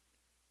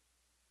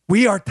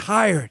 We are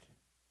tired.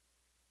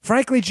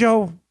 Frankly,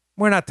 Joe,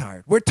 we're not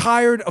tired. We're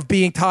tired of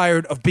being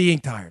tired of being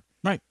tired.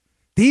 Right.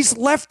 These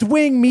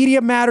left-wing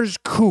Media Matters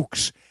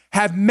kooks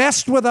have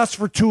messed with us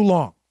for too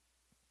long.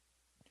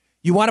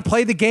 You want to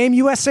play the game,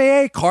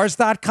 USAA,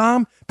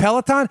 Cars.com,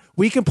 Peloton?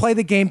 We can play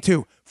the game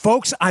too.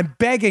 Folks, I'm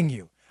begging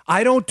you.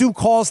 I don't do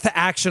calls to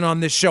action on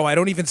this show. I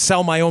don't even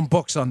sell my own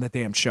books on the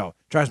damn show.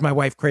 Drives my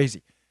wife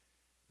crazy.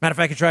 Matter of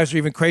fact, it drives her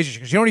even crazier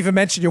because you don't even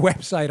mention your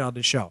website on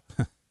the show.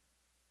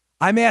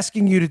 I'm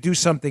asking you to do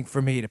something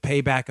for me to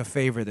pay back a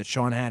favor that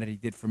Sean Hannity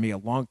did for me a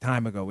long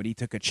time ago when he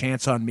took a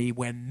chance on me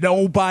when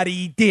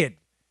nobody did.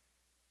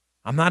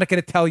 I'm not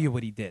going to tell you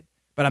what he did,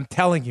 but I'm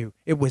telling you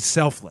it was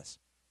selfless.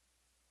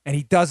 And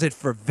he does it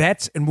for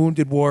vets and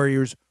wounded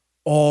warriors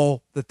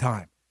all the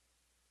time.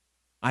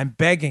 I'm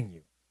begging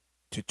you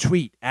to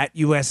tweet at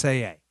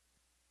USAA,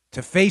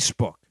 to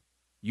Facebook,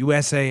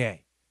 USAA,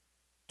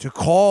 to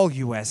call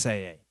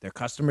USAA, their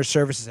customer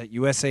services at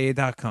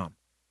USAA.com.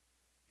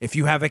 If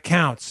you have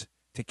accounts,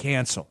 to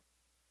cancel.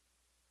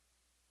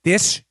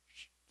 This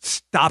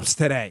stops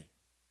today.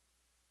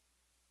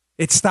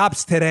 It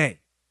stops today.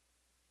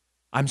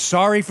 I'm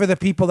sorry for the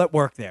people that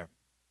work there.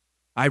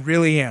 I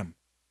really am.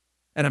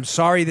 And I'm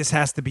sorry this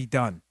has to be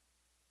done.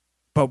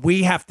 But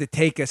we have to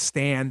take a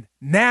stand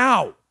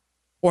now,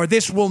 or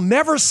this will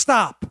never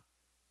stop.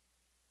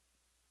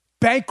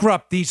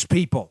 Bankrupt these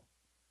people.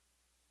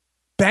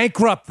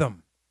 Bankrupt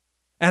them.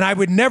 And I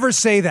would never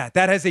say that.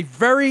 That is a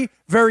very,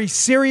 very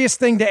serious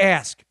thing to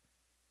ask.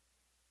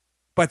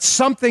 But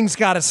something's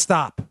got to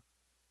stop.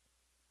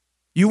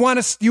 You want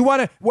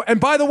to, and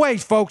by the way,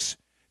 folks,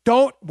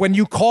 don't, when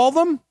you call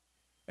them,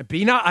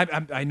 be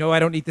not, I know I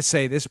don't need to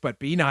say this, but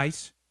be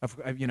nice,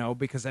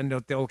 because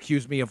then they'll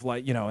accuse me of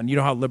and you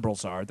know how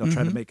liberals are. They'll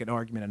try to make an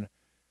argument and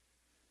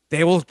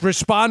they will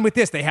respond with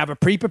this. They have a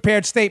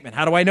pre-prepared statement.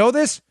 How do I know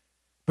this?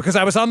 Because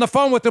I was on the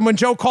phone with them when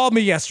Joe called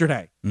me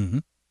yesterday. Mm-hmm.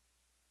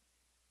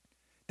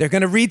 They're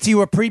going to read to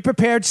you a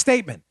pre-prepared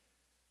statement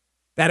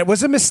that it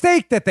was a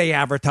mistake that they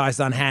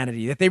advertised on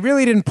Hannity, that they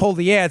really didn't pull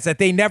the ads, that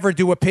they never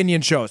do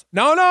opinion shows.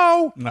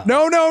 No.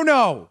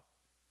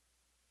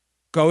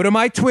 Go to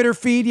my Twitter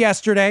feed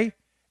yesterday,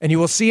 and you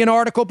will see an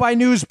article by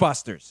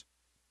Newsbusters.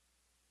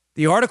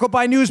 The article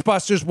by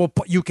Newsbusters,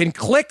 you can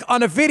click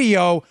on a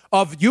video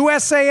of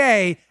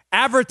USAA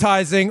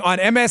advertising on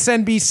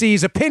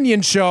MSNBC's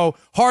opinion show,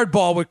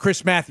 Hardball with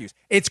Chris Matthews.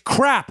 It's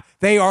crap.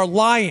 They are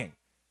lying.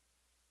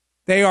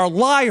 They are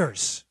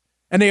liars,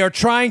 and they are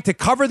trying to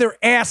cover their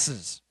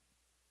asses.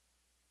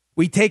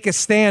 We take a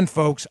stand,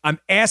 folks. I'm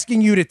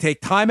asking you to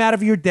take time out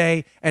of your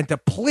day and to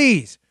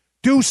please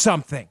do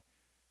something.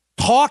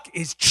 Talk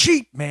is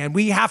cheap, man.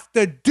 We have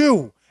to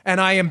do, and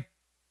I am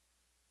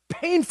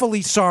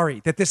painfully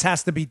sorry that this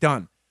has to be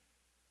done.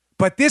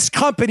 But this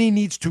company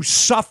needs to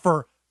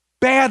suffer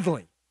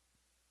badly.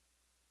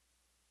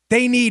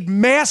 They need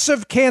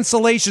massive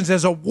cancellations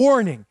as a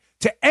warning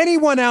to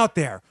anyone out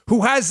there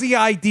who has the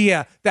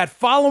idea that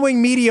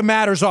following Media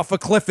Matters off a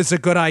cliff is a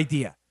good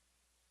idea.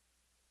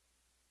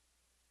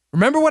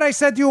 Remember what I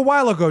said to you a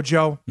while ago,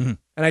 Joe? Mm-hmm.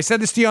 And I said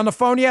this to you on the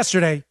phone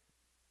yesterday.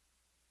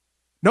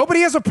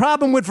 Nobody has a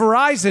problem with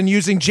Verizon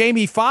using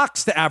Jamie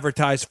Foxx to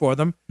advertise for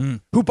them,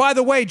 who, by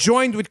the way,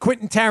 joined with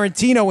Quentin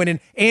Tarantino in an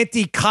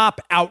anti-cop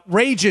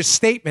outrageous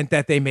statement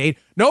that they made.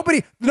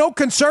 No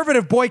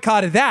conservative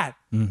boycotted that.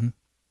 Mm-hmm.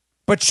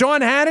 But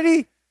Sean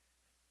Hannity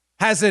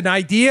has an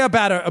idea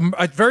about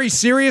a very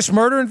serious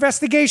murder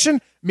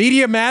investigation.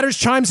 Media Matters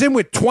chimes in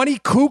with 20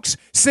 kooks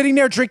sitting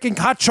there drinking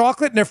hot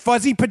chocolate in their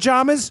fuzzy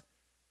pajamas.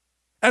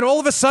 And all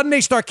of a sudden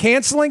they start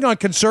canceling on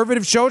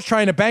conservative shows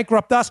trying to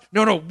bankrupt us.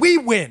 No, we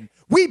win.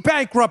 We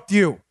bankrupt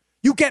you.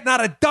 You get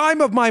not a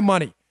dime of my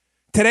money.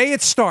 Today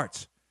it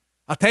starts.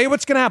 I'll tell you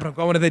what's going to happen. I'm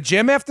going to the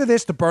gym after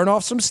this to burn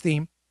off some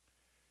steam.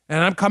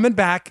 And I'm coming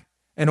back.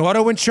 And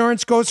auto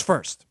insurance goes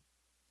first.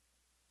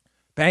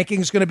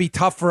 Banking is going to be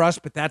tough for us,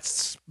 but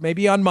that's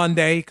maybe on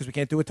Monday because we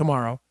can't do it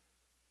tomorrow.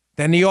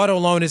 Then the auto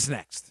loan is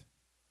next.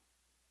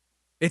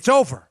 It's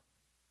over.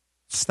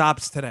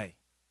 Stops today.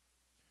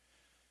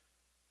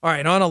 All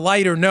right, on a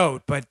lighter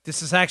note, but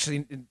this is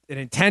actually an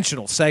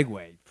intentional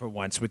segue for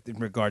once in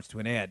regards to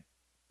an ad.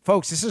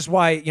 Folks, this is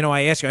why,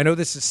 I ask you, I know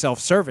this is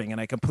self-serving,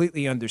 and I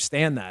completely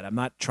understand that. I'm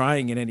not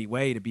trying in any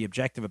way to be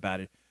objective about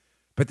it.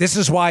 But this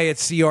is why at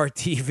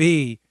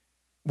CRTV,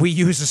 we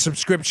use a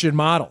subscription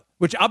model,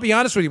 which I'll be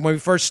honest with you, when we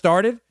first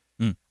started,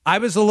 I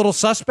was a little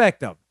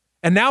suspect of.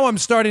 And now I'm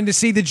starting to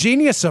see the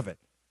genius of it.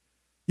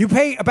 You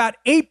pay about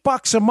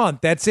 $8 a month,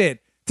 that's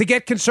it, to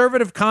get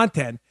conservative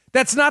content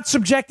that's not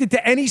subjected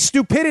to any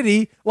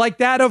stupidity like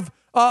that of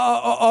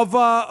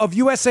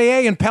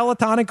USAA and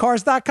Peloton and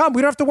Cars.com.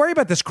 We don't have to worry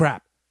about this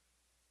crap.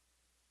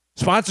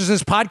 Sponsors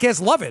this podcast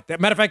love it.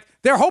 Matter of fact,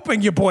 they're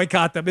hoping you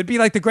boycott them. It'd be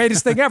like the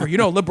greatest thing ever. You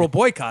know, liberal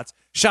boycotts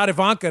shot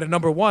Ivanka to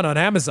 #1 on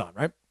Amazon,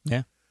 right?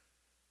 Yeah.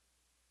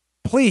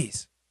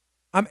 Please,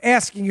 I'm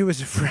asking you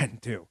as a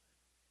friend, too.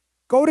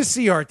 Go to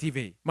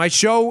CRTV. My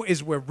show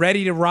we're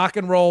ready to rock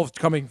and roll. It's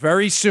coming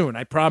very soon.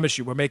 I promise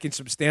you. We're making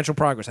substantial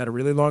progress. Had a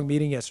really long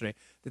meeting yesterday.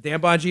 The Dan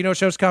Bongino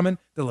show's coming.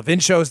 The Levin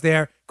show's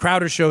there.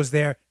 Crowder show's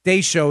there. Day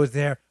show is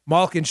there.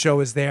 Malkin show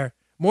is there.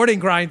 Morning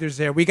Grinder's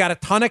there. We got a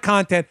ton of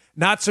content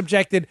not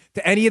subjected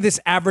to any of this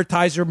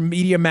advertiser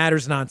media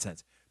matters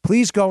nonsense.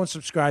 Please go and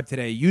subscribe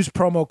today. Use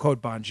promo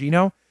code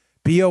Bongino,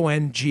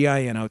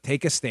 Bongino.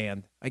 Take a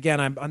stand. Again,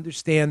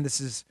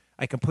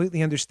 I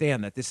completely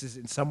understand that this is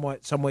in some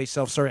way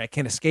self-serving. I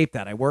can't escape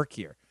that. I work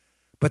here.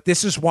 But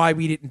this is why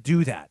we didn't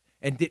do that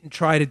and didn't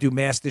try to do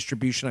mass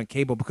distribution on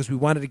cable, because we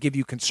wanted to give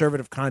you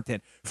conservative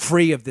content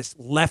free of this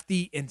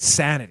lefty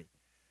insanity.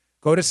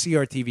 Go to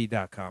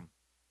CRTV.com.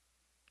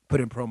 Put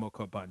in promo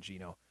code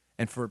Bongino.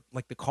 And for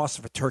like the cost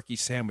of a turkey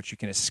sandwich, you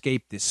can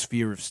escape this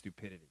sphere of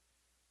stupidity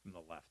from the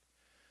left.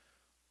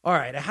 All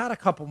right, I had a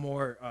couple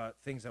more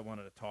things I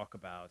wanted to talk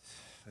about.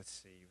 Let's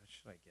see, what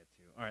should I get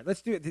to? All right,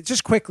 let's do it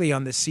just quickly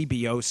on the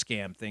CBO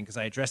scam thing, because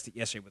I addressed it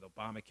yesterday with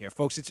Obamacare.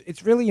 Folks,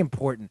 it's really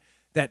important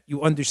that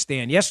you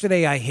understand.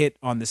 Yesterday I hit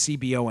on the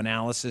CBO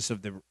analysis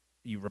of the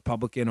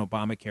Republican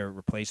Obamacare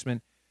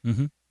replacement,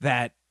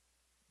 that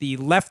the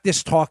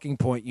leftist talking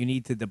point you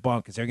need to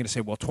debunk is they're going to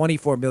say, well,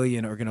 24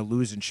 million are going to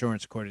lose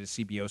insurance according to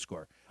the CBO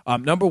score.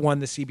 Number one,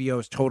 the CBO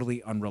is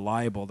totally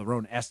unreliable. Their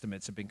own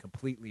estimates have been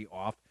completely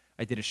off.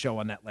 I did a show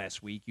on that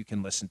last week you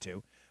can listen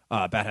to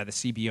about how the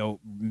CBO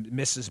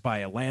misses by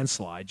a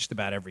landslide just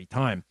about every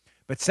time.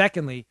 But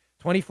secondly,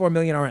 24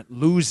 million aren't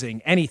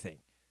losing anything.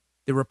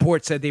 The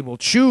report said they will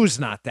choose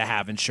not to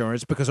have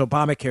insurance because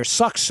Obamacare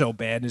sucks so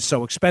bad and is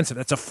so expensive.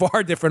 That's a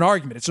far different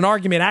argument. It's an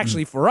argument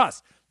actually for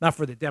us, not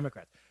for the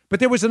Democrats. But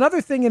there was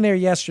another thing in there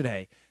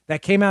yesterday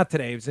that came out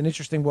today. It was an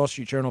interesting Wall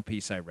Street Journal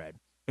piece I read.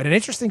 And an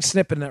interesting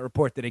snippet in that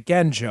report that,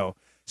 again, Joe,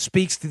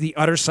 speaks to the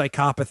utter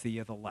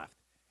psychopathy of the left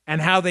and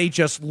how they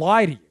just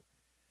lie to you.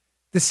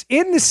 This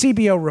in the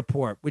CBO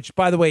report, which,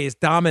 by the way, is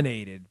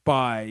dominated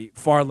by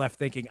far left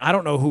thinking. I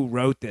don't know who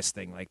wrote this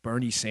thing, like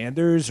Bernie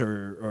Sanders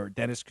or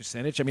Dennis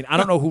Kucinich. I mean, I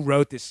don't know who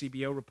wrote this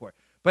CBO report.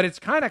 But it's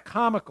kind of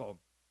comical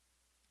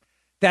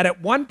that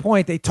at one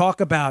point they talk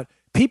about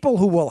people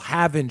who will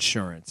have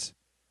insurance,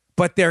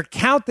 but they're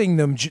counting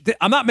them.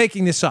 I'm not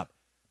making this up.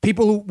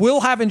 People who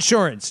will have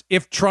insurance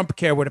if Trump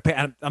care were to pay.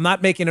 I'm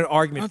not making an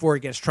argument for or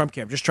against Trump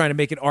care. I'm just trying to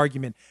make an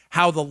argument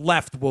how the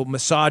left will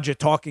massage a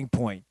talking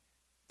point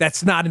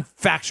that's not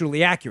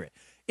factually accurate.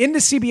 In the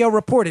CBO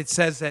report, it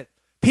says that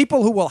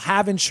people who will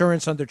have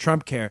insurance under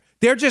Trump care,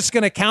 they're just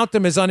going to count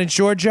them as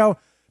uninsured, Joe,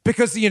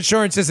 because the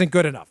insurance isn't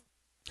good enough.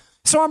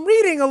 So I'm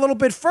reading a little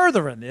bit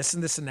further in this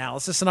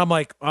analysis, and I'm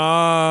like,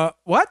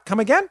 what? Come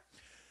again?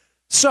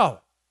 So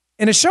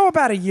in a show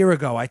about a year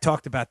ago, I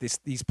talked about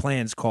these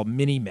plans called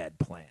mini-med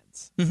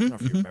plans. I don't know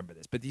if you remember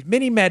this, but these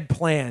mini-med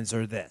plans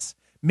are this.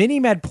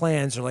 Mini-med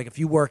plans are like if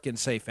you work in,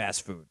 say,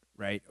 fast food,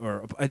 right?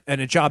 Or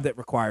a job that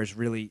requires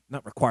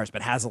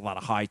but has a lot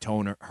of high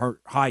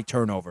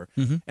turnover,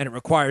 and it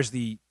requires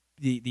the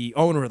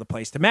owner of the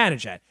place to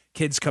manage that.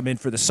 Kids come in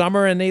for the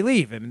summer and they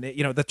leave, and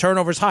the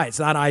turnover's high. It's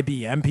not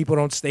IBM. People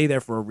don't stay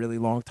there for a really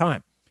long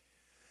time.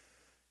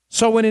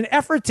 So in an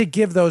effort to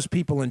give those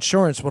people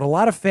insurance, what a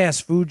lot of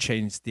fast food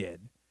chains did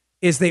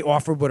is they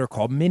offered what are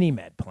called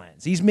mini-med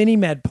plans. These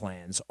mini-med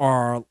plans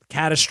are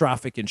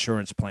catastrophic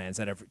insurance plans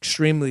that have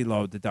extremely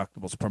low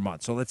deductibles per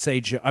month. So let's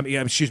say,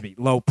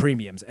 low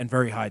premiums and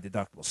very high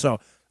deductibles. So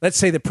let's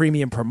say the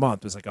premium per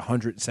month was like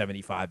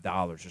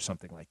 $175 or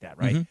something like that,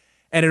 right?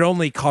 And it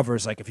only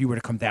covers like if you were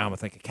to come down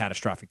with like a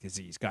catastrophic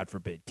disease, God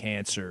forbid,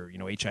 cancer,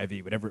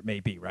 HIV, whatever it may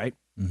be, right?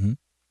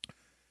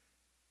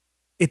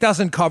 It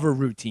doesn't cover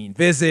routine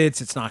visits.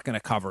 It's not going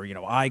to cover,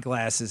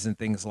 eyeglasses and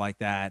things like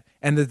that.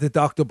 And the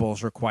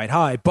deductibles are quite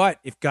high. But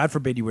if, God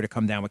forbid, you were to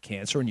come down with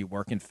cancer and you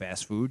work in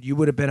fast food, you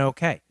would have been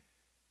okay.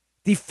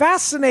 The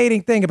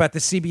fascinating thing about the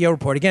CBO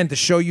report, again, to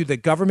show you the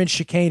government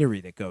chicanery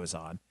that goes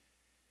on,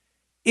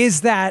 is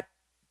that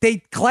they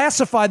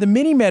classify the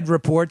mini-med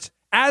reports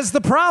as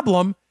the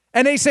problem.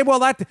 And they say,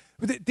 well,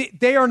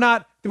 we're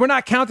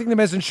not counting them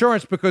as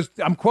insurance because,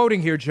 I'm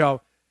quoting here,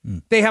 Joe,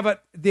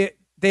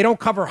 they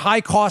don't cover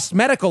high-cost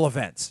medical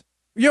events.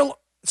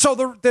 So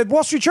the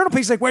Wall Street Journal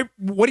piece is like, wait,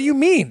 what do you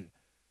mean?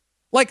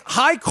 Like,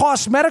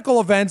 high-cost medical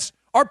events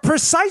are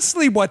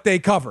precisely what they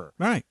cover.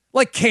 Right.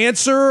 Like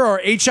cancer or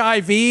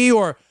HIV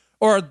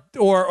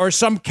or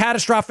some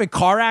catastrophic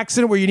car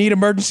accident where you need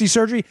emergency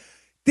surgery.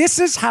 This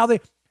is how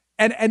they...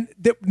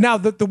 Now,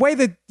 the way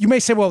that you may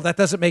say, well, that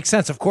doesn't make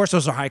sense. Of course,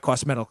 those are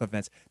high-cost medical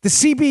events. The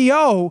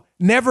CBO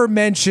never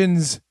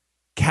mentions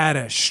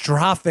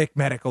catastrophic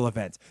medical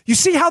events. You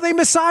see how they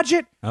massage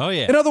it? Oh,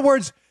 yeah. In other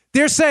words,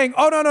 they're saying,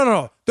 oh,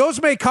 no.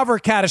 Those may cover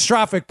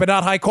catastrophic, but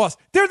not high cost.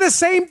 They're the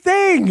same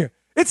thing.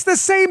 It's the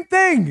same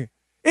thing.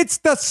 It's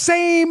the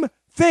same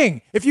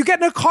thing. If you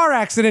get in a car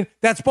accident,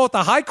 that's both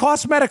a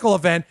high-cost medical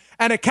event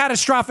and a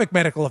catastrophic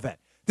medical event.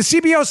 The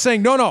CBO is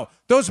saying, no,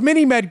 those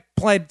mini-med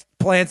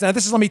plans. Now,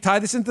 let me tie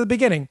this into the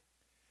beginning.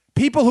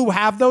 People who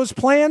have those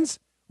plans,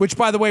 which,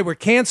 by the way, were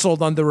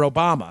canceled under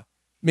Obama,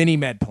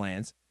 mini-med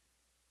plans,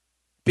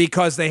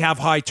 because they have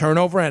high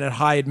turnover and at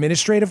high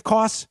administrative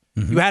costs.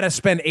 You had to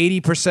spend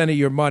 80% of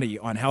your money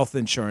on health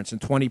insurance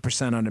and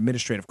 20% on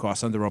administrative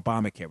costs under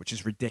Obamacare, which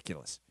is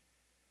ridiculous.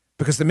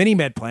 Because the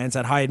mini-med plans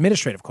had high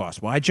administrative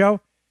costs. Why,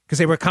 Joe? Because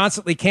they were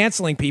constantly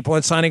canceling people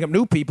and signing up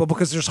new people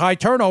because there's high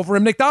turnover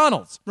in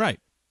McDonald's. Right.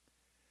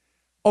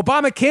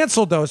 Obama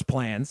canceled those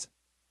plans,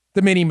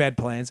 the mini-med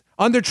plans.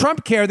 Under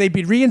Trump Care, they'd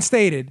be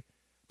reinstated.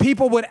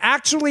 People would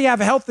actually have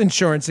health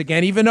insurance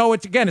again, even though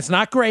it's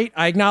not great.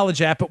 I acknowledge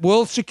that, but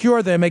we'll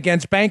secure them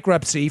against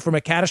bankruptcy from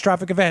a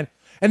catastrophic event.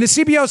 And the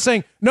CBO is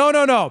saying,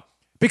 no.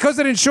 Because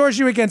it insures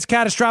you against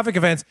catastrophic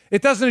events,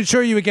 it doesn't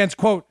insure you against,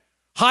 quote,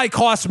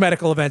 high-cost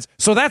medical events.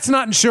 So that's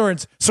not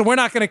insurance, so we're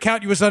not going to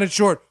count you as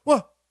uninsured.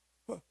 What?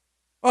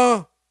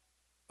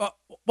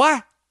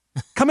 What?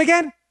 Come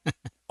again?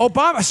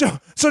 Obama.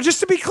 So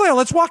just to be clear,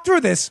 let's walk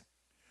through this.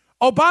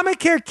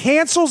 Obamacare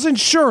cancels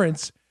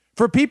insurance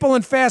for people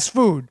in fast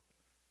food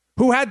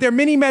who had their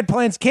mini-med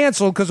plans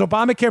canceled because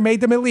Obamacare made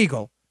them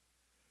illegal.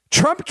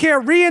 Trump Care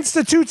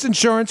reinstitutes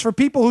insurance for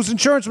people whose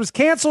insurance was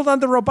canceled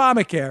under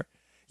Obamacare.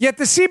 Yet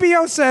the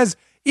CBO says,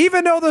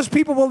 even though those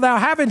people will now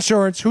have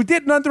insurance who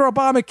didn't under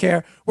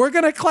Obamacare, we're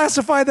going to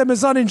classify them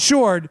as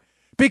uninsured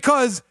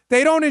because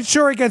they don't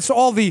insure against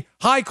all the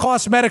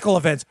high-cost medical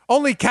events,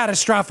 only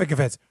catastrophic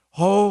events.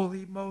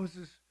 Holy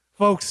Moses.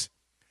 Folks,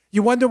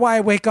 you wonder why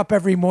I wake up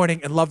every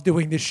morning and love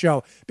doing this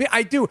show.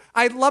 I do.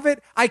 I love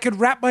it. I could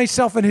wrap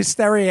myself in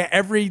hysteria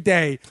every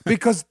day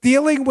because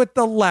dealing with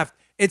the left,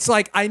 it's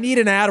like I need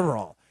an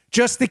Adderall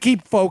just to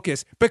keep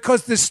focused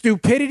because the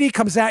stupidity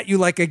comes at you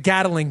like a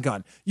Gatling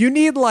gun. You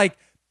need like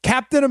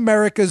Captain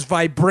America's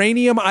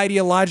vibranium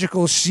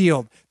ideological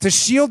shield to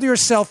shield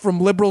yourself from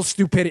liberal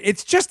stupidity.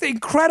 It's just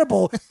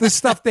incredible the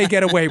stuff they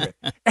get away with.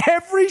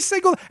 Every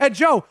single, and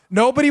Joe,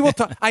 nobody will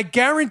talk. I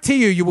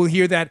guarantee you will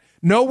hear that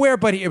nowhere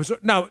but it was,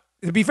 now,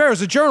 to be fair, it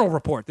was a Journal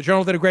report. The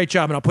Journal did a great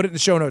job, and I'll put it in the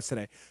show notes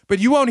today. But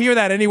you won't hear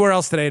that anywhere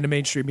else today in the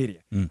mainstream media.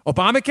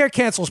 Obamacare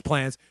cancels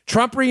plans.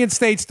 Trump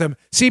reinstates them.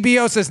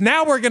 CBO says,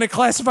 now we're going to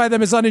classify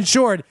them as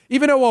uninsured,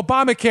 even though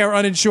Obamacare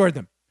uninsured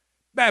them.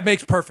 That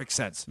makes perfect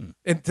sense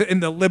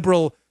in the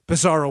liberal,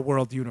 bizarro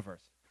world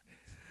universe.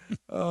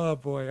 Oh,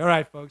 boy. All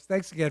right, folks.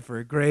 Thanks again for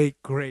a great,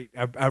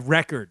 a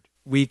record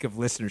week of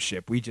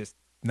listenership. We just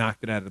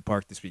knocked it out of the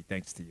park this week,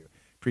 thanks to you.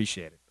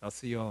 Appreciate it. I'll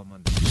see you all on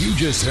Monday. You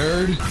just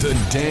heard the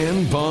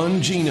Dan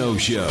Bongino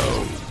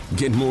Show.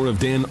 Get more of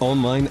Dan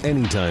online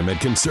anytime at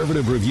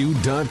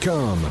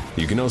conservativereview.com.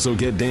 You can also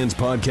get Dan's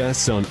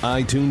podcasts on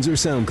iTunes or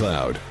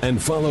SoundCloud.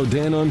 And follow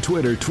Dan on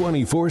Twitter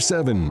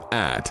 24/7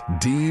 at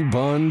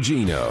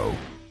DBongino.